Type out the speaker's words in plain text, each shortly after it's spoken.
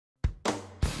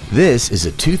This is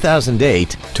a 2008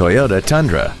 Toyota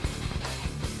Tundra.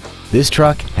 This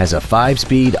truck has a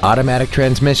 5-speed automatic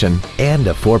transmission and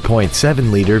a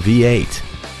 4.7-liter V8.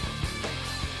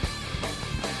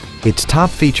 Its top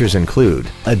features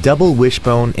include a double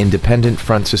wishbone independent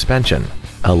front suspension,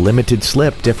 a limited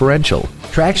slip differential,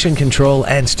 traction control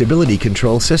and stability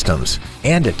control systems,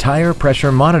 and a tire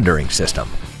pressure monitoring system.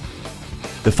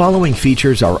 The following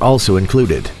features are also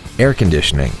included: air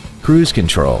conditioning, cruise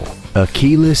control, a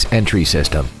keyless entry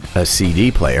system, a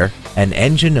CD player, an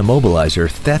engine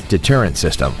immobilizer theft deterrent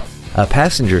system, a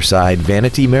passenger side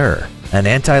vanity mirror, an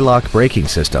anti-lock braking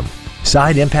system,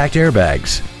 side impact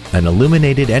airbags, an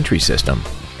illuminated entry system,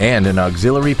 and an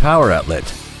auxiliary power outlet.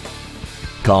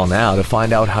 Call now to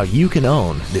find out how you can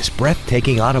own this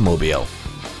breathtaking automobile.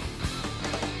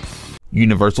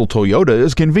 Universal Toyota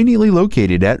is conveniently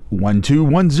located at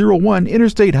 12101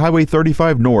 Interstate Highway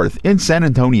 35 North in San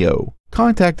Antonio.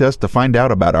 Contact us to find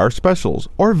out about our specials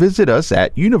or visit us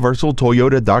at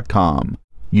universaltoyota.com.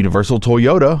 Universal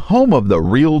Toyota, home of the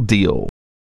real deal.